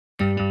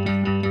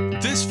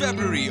this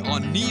February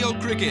on Neo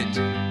Cricket.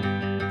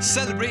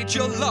 Celebrate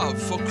your love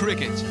for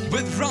cricket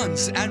with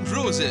runs and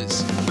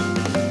roses.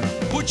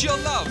 Put your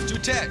love to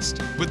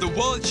test with the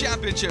World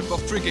Championship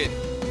of Cricket,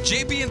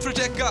 JP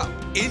Infratech Cup,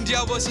 India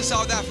vs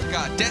South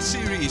Africa Test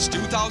Series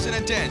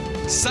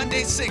 2010,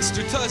 Sunday 6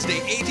 to Thursday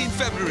 18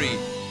 February.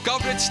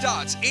 Coverage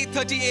starts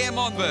 8:30 AM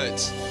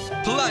onwards.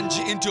 Plunge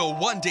into a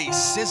one-day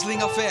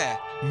sizzling affair.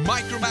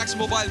 Micromax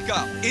Mobile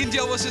Cup,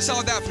 India vs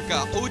South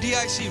Africa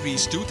ODI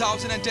Series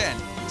 2010,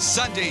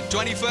 Sunday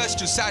 21st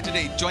to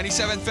Saturday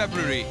 27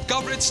 February.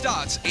 Coverage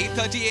starts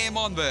 8:30 AM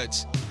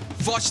onwards.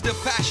 Watch the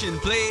passion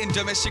play in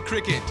domestic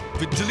cricket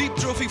with Duleep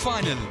Trophy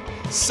Final,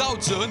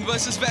 South Zone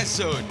vs West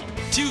Zone,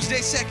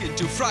 Tuesday 2nd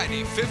to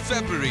Friday 5th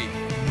February,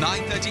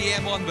 9:30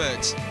 AM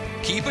onwards.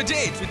 Keep a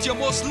date with your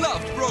most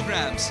loved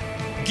programs.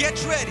 Get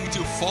ready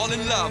to fall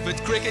in love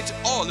with cricket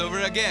all over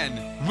again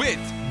with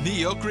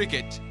Neo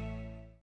Cricket.